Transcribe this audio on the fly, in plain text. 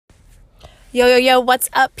Yo, yo, yo, what's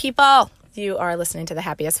up, people? You are listening to the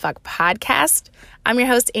Happy as Fuck podcast. I'm your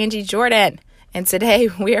host, Angie Jordan, and today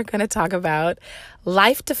we are going to talk about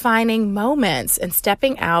life-defining moments and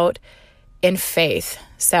stepping out in faith.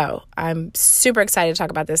 So I'm super excited to talk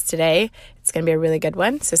about this today. It's going to be a really good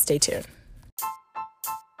one, so stay tuned.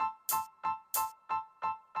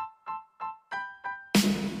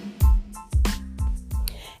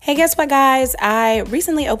 Hey, guess what, guys? I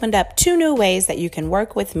recently opened up 2 new ways that you can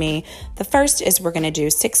work with me. The first is we're going to do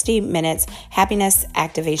 60 minutes happiness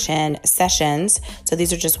activation sessions. So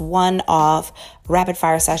these are just one-off rapid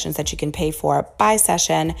fire sessions that you can pay for by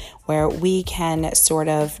session, where we can sort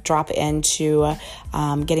of drop into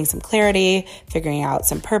getting some clarity, figuring out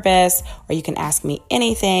some purpose, or you can ask me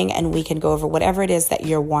anything and we can go over whatever it is that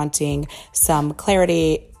you're wanting some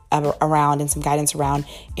clarity around and some guidance around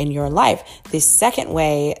in your life. The second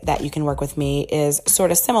way that you can work with me is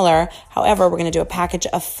sort of similar. However, we're going to do a package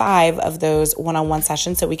of 5 of those one-on-one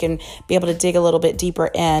sessions so we can be able to dig a little bit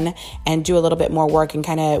deeper in and do a little bit more work and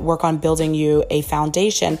kind of work on building you a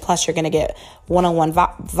foundation. Plus, you're going to get one-on-one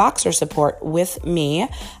Voxer support with me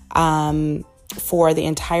for the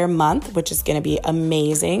entire month, which is going to be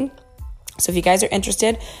amazing. So if you guys are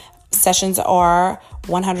interested, sessions are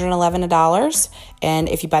 $111, and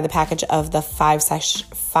if you buy the package of the 5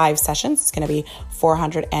 sessions, it's going to be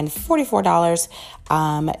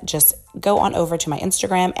 $444. Just go on over to my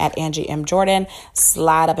Instagram at Angie M. Jordan,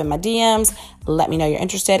 slide up in my DMs, let me know you're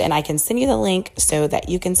interested, and I can send you the link so that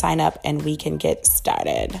you can sign up and we can get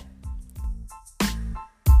started.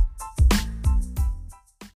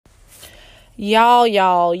 Y'all.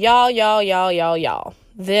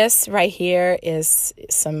 This right here is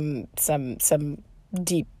some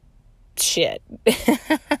deep shit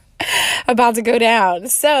about to go down.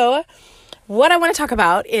 So what I want to talk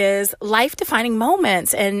about is life-defining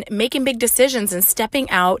moments and making big decisions and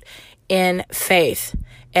stepping out in faith.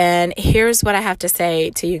 And here's what I have to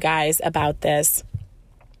say to you guys about this.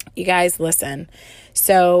 You guys, listen.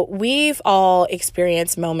 So we've all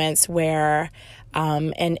experienced moments where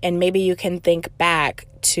and maybe you can think back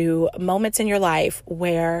to moments in your life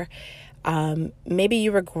where maybe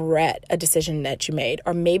you regret a decision that you made,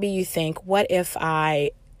 or maybe you think, what if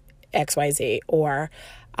I XYZ, or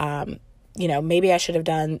maybe I should have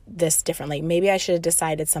done this differently. Maybe I should have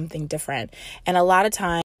decided something different. And a lot of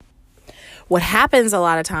times, what happens a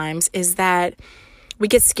lot of times is that we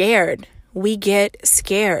get scared.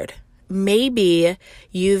 Maybe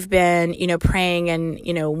you've been, praying and,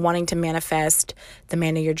 wanting to manifest the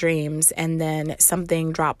man of your dreams, and then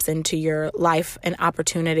something drops into your life, an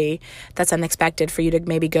opportunity that's unexpected for you to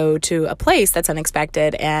maybe go to a place that's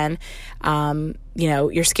unexpected, and,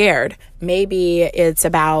 you're scared. Maybe it's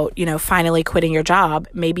about, finally quitting your job.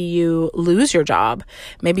 Maybe you lose your job.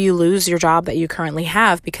 Maybe you lose your job that you currently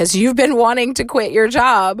have because you've been wanting to quit your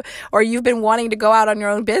job, or you've been wanting to go out on your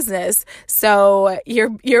own business. So your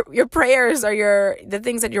prayers or the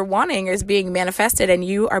things that you're wanting is being manifested, and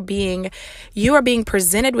you are being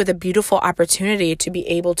presented with a beautiful opportunity to be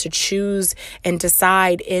able to choose and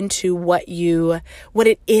decide into what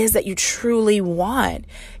it is that you truly want.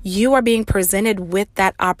 You are being presented with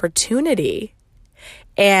that opportunity.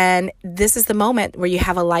 And this is the moment where you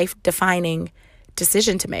have a life-defining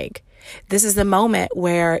decision to make. This is the moment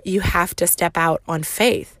where you have to step out on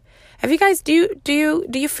faith. Have you guys, do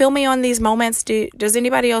you feel me on these moments? Does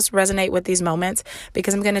anybody else resonate with these moments?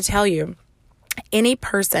 Because I'm going to tell you, any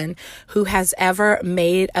person who has ever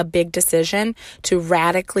made a big decision to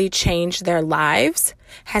radically change their lives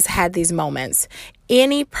has had these moments.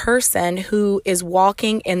 Any person who is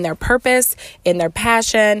walking in their purpose, in their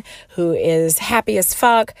passion, who is happy as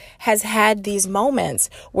fuck, has had these moments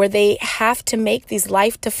where they have to make these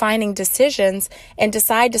life-defining decisions and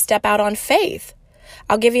decide to step out on faith.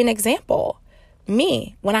 I'll give you an example.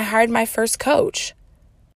 Me, when I hired my first coach,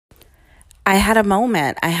 I had a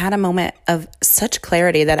moment of such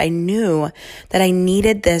clarity that I knew that I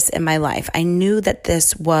needed this in my life. I knew that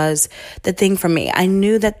this was the thing for me. I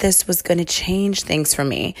knew that this was going to change things for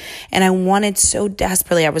me. And I wanted so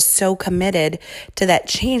desperately, I was so committed to that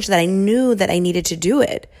change that I knew that I needed to do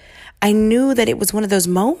it. I knew that it was one of those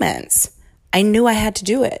moments. I knew I had to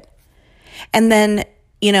do it. And then,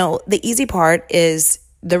 the easy part is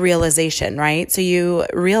the realization, right? So you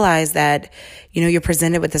realize that, you're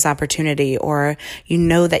presented with this opportunity, or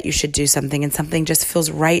that you should do something and something just feels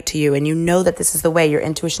right to you. And that this is the way your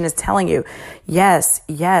intuition is telling you, yes,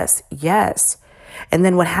 yes, yes. And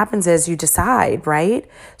then what happens is you decide, right?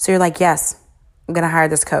 So you're like, yes, I'm going to hire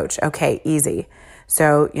this coach. Okay, easy.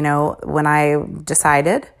 So, when I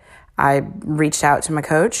decided, I reached out to my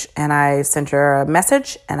coach and I sent her a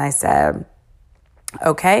message and I said,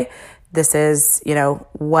 okay, This is,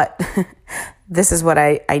 what, this is what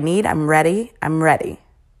I need. I'm ready.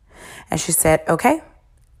 And she said, okay,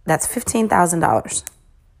 that's $15,000.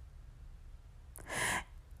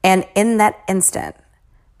 And in that instant,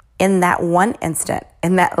 in that one instant,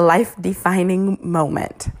 in that life-defining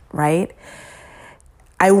moment, right?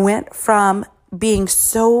 I went from being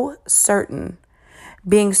so certain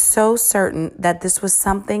that this was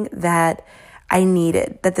something that I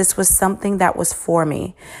needed, that this was something that was for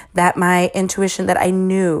me, that my intuition, that I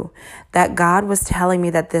knew that God was telling me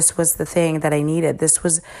that this was the thing that I needed. This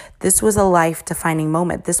was a life-defining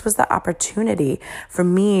moment. This was the opportunity for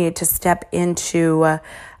me to step into a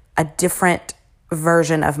different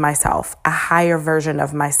version of myself, a higher version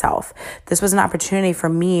of myself. This was an opportunity for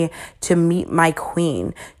me to meet my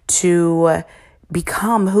queen, to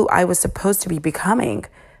become who I was supposed to be becoming,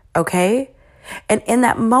 okay? And in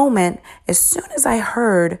that moment, as soon as I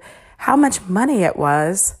heard how much money it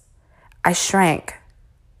was, I shrank.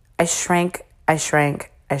 I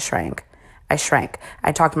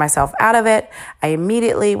talked myself out of it. I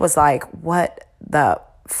immediately was like, what the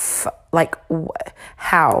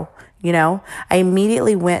how? I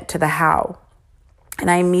immediately went to the how. And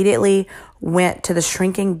I immediately went to the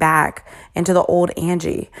shrinking back into the old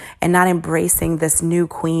Angie and not embracing this new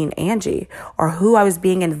queen Angie, or who I was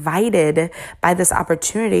being invited by this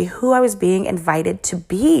opportunity, who I was being invited to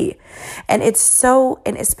be. And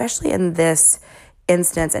and especially in this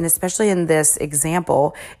instance, and especially in this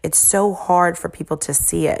example, it's so hard for people to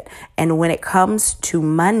see it. And when it comes to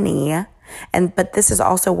money, but this is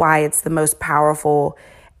also why it's the most powerful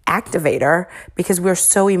activator, because we're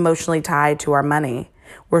so emotionally tied to our money.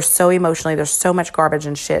 There's so much garbage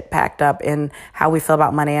and shit packed up in how we feel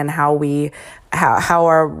about money and how we're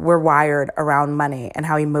wired around money and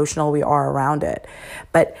how emotional we are around it.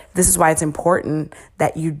 But this is why it's important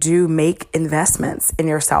that you do make investments in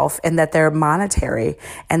yourself, and that they're monetary,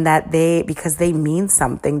 and that because they mean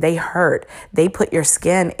something, they hurt, they put your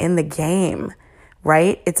skin in the game.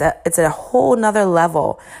 Right? It's a whole nother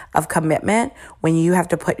level of commitment when you have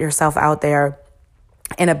to put yourself out there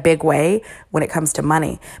in a big way when it comes to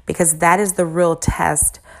money, because that is the real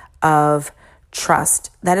test of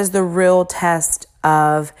trust. That is the real test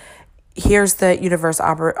of, here's the universe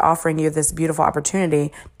offering you this beautiful opportunity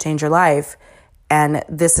to change your life. And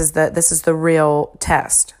this is the real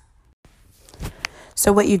test.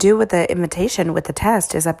 So what you do with the invitation, with the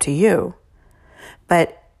test, is up to you.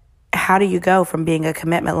 But how do you go from being a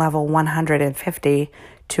commitment level 150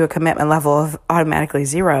 to a commitment level of automatically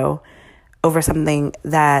 0 over something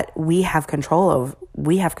that we have control over?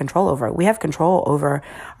 We have control over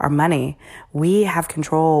our money. We have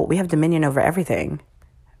dominion over everything,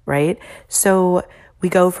 right? So we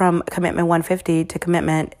go from commitment 150 to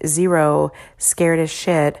commitment 0, scared as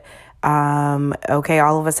shit. Okay,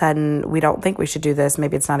 all of a sudden we don't think we should do this.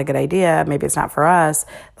 Maybe it's not a good idea. Maybe it's not for us.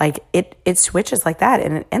 Like it switches like that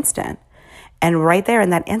in an instant. And right there in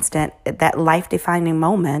that instant, that life-defining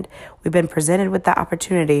moment, we've been presented with the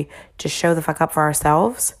opportunity to show the fuck up for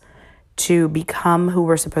ourselves, to become who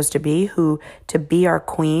we're supposed to be, to be our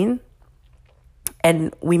queen.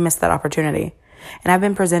 And we missed that opportunity. And I've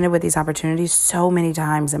been presented with these opportunities so many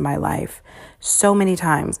times in my life, so many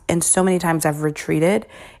times. And so many times I've retreated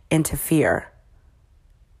into fear.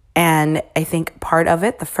 And I think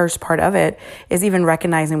the first part of it is even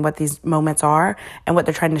recognizing what these moments are and what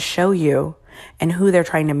they're trying to show you and who they're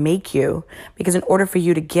trying to make you. Because in order for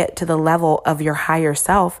you to get to the level of your higher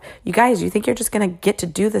self, you guys, you think you're just going to get to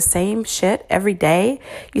do the same shit every day?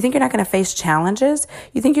 You think you're not going to face challenges?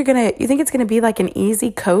 You think it's going to be like an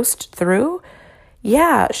easy coast through?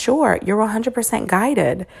 Yeah, sure. You're 100%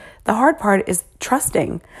 guided. The hard part is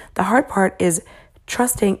trusting. The hard part is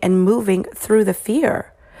trusting and moving through the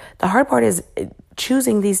fear. The hard part is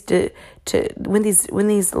choosing when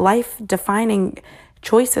these life-defining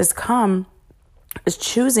choices come, is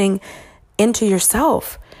choosing into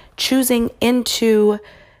yourself, choosing into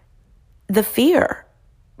the fear,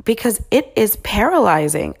 because it is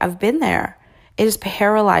paralyzing. I've been there. It is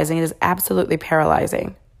paralyzing. It is absolutely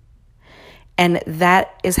paralyzing. And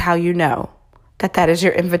that is how you know that is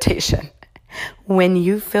your invitation. When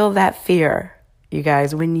you feel that fear, you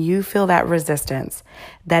guys, when you feel that resistance,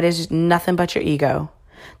 that is nothing but your ego.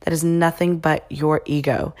 That is nothing but your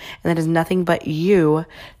ego. And that is nothing but you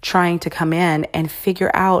trying to come in and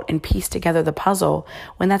figure out and piece together the puzzle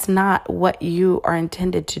when that's not what you are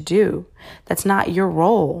intended to do. That's not your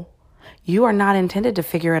role. You are not intended to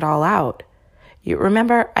figure it all out. You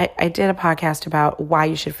remember, I did a podcast about why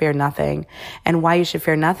you should fear nothing. And why you should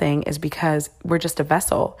fear nothing is because we're just a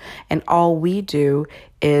vessel. And all we do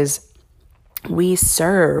is we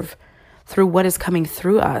serve through what is coming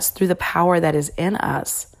through us, through the power that is in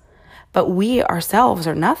us. But we ourselves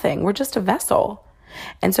are nothing. We're just a vessel.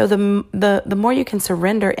 And so the more you can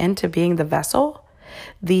surrender into being the vessel,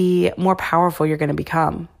 the more powerful you're going to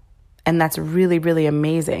become. And that's really, really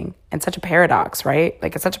amazing and such a paradox, right?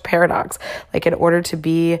 Like, it's such a paradox. Like, in order to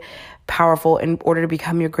be powerful, in order to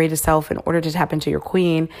become your greatest self, in order to tap into your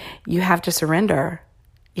queen, you have to surrender.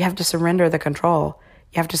 You have to surrender the control.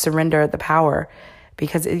 You have to surrender the power,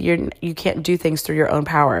 because you can't do things through your own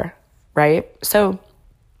power, right? So,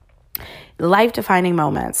 life-defining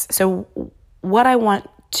moments. So what I want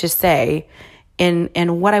to say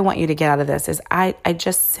and what I want you to get out of this is I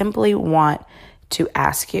just simply want to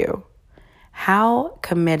ask you, how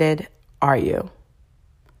committed are you?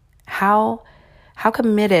 How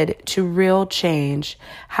committed to real change?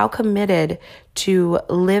 How committed to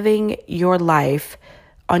living your life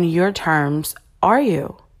on your terms are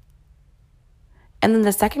you? And then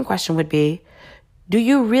the second question would be, do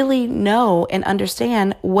you really know and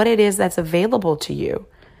understand what it is that's available to you?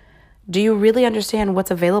 Do you really understand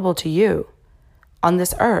what's available to you on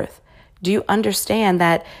this earth? Do you understand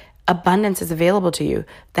that abundance is available to you,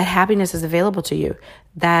 that happiness is available to you,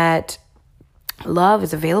 that love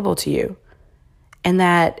is available to you, and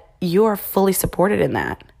that you are fully supported in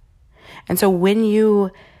that? And so when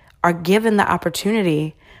you are given the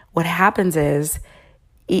opportunity, what happens is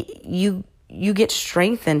you get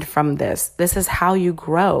strengthened from this. This is how you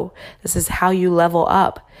grow. This is how you level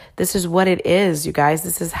up. This is what it is, you guys.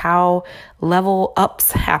 This is how level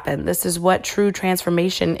ups happen. This is what true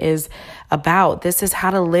transformation is about. This is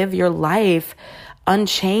how to live your life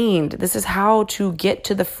unchained. This is how to get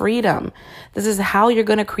to the freedom. This is how you're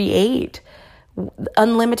going to create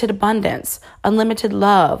unlimited abundance, unlimited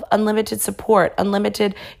love, unlimited support,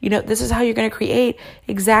 unlimited, this is how you're going to create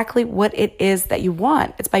exactly what it is that you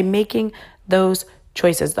want. It's by making those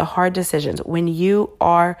choices, the hard decisions. When you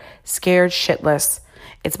are scared shitless,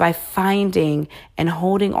 it's by finding and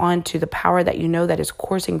holding on to the power that you know that is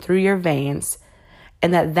coursing through your veins,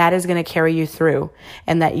 and that is going to carry you through,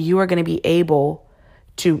 and that you are going to be able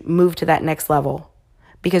to move to that next level,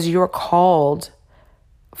 because you're called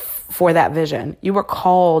for that vision. You were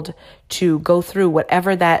called to go through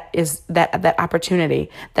whatever that is, that opportunity,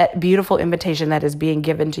 that beautiful invitation that is being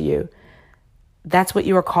given to you. That's what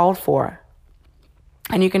you were called for.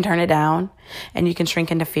 And you can turn it down, and you can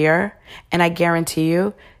shrink into fear. And I guarantee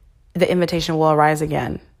you, the invitation will arise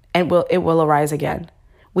again, and it will arise again.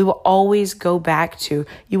 We will always go back to,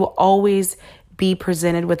 you will always be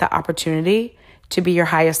presented with the opportunity to be your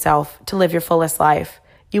highest self, to live your fullest life.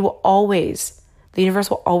 You will always, the universe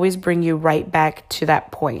will always bring you right back to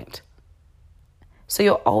that point. So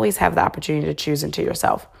you'll always have the opportunity to choose into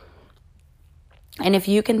yourself. And if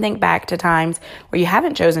you can think back to times where you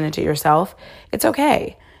haven't chosen into yourself, it's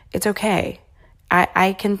okay. It's okay.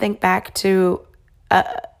 I can think back to,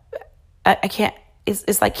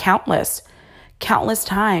 it's like countless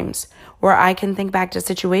times where I can think back to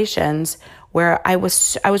situations where I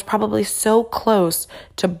was probably so close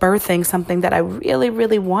to birthing something that I really,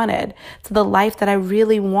 really wanted, to the life that I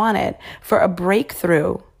really wanted, for a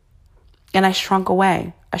breakthrough. And I shrunk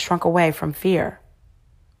away. I shrunk away from fear.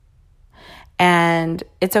 And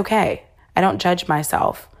it's okay. I don't judge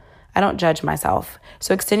myself.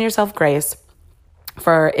 So extend yourself grace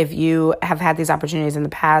for if you have had these opportunities in the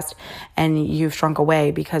past and you've shrunk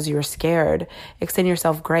away because you were scared. Extend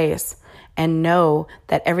yourself grace and know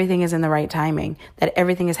that everything is in the right timing, that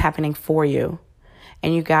everything is happening for you.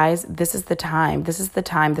 And you guys, this is the time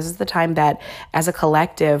that as a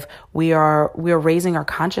collective, we are raising our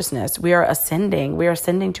consciousness. We are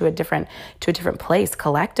ascending to a different place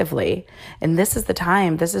collectively. And this is the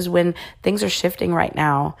time. This is when things are shifting right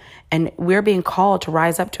now. And we're being called to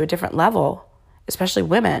rise up to a different level, especially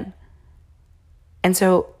women. And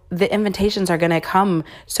so the invitations are going to come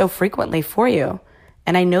so frequently for you.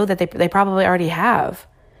 And I know that they probably already have.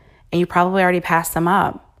 And you probably already passed them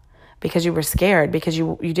up, because you were scared, because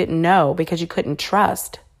you didn't know, because you couldn't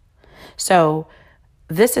trust. So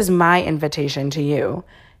this is my invitation to you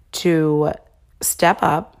to step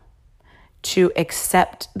up, to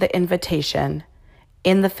accept the invitation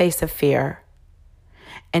in the face of fear,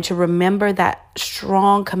 and to remember that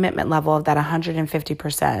strong commitment level of that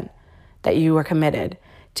 150% that you are committed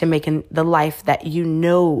to making the life that you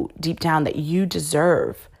know deep down that you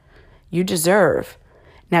deserve. You deserve.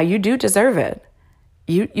 Now, you do deserve it.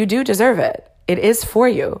 You do deserve it. It is for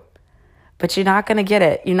you, but you're not going to get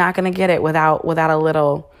it. You're not going to get it without a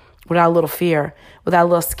little fear, without a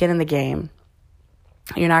little skin in the game.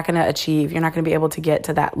 You're not going to achieve. You're not going to be able to get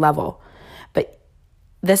to that level. But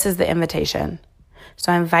this is the invitation.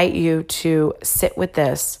 So I invite you to sit with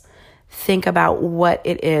this. think about what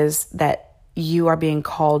it is that you are being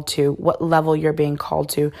called to, what level you're being called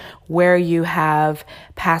to, where you have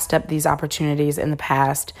passed up these opportunities in the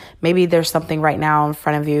past. Maybe there's something right now in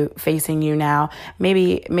front of you, facing you now.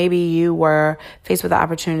 Maybe you were faced with the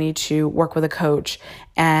opportunity to work with a coach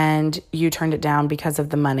and you turned it down because of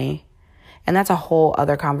the money. And that's a whole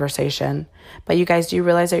other conversation. But you guys, do you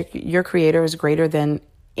realize that your creator is greater than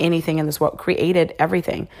anything in this world, created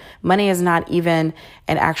everything? Money is not even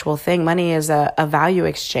an actual thing. Money is a value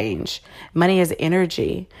exchange. Money is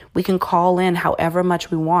energy. We can call in however much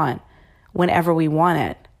we want, whenever we want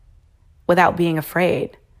it, without being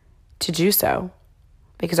afraid to do so,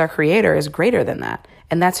 because our creator is greater than that.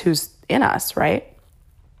 And that's who's in us, right?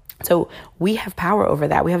 So we have power over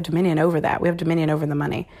that. We have dominion over that. We have dominion over the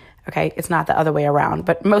money. Okay, it's not the other way around,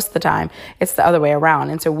 but most of the time it's the other way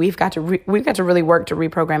around. And so we've got to really work to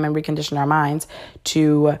reprogram and recondition our minds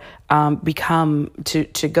to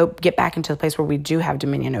go get back into the place where we do have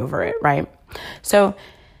dominion over it, right? So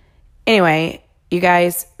anyway, you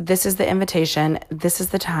guys, this is the invitation. This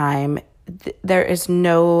is the time. There is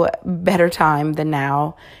no better time than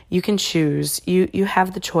now. You can choose. You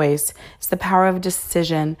have the choice. It's the power of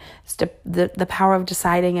decision. It's the power of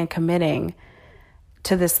deciding and committing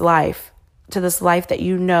to this life that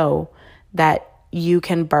you know that you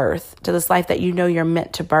can birth, to this life that you know you're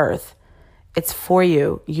meant to birth. It's for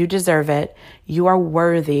you. You deserve it. You are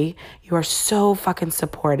worthy. You are so fucking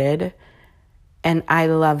supported. And I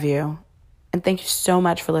love you. And thank you so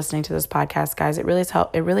much for listening to this podcast, guys. It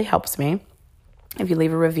really helps me if you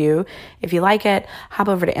leave a review. If you like it, hop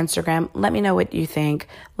over to Instagram. Let me know what you think.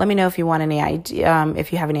 Let me know if you want any idea,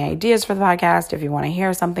 if you have any ideas for the podcast, if you want to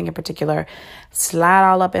hear something in particular, slide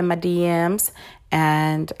all up in my DMs.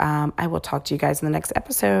 And I will talk to you guys in the next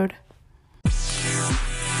episode.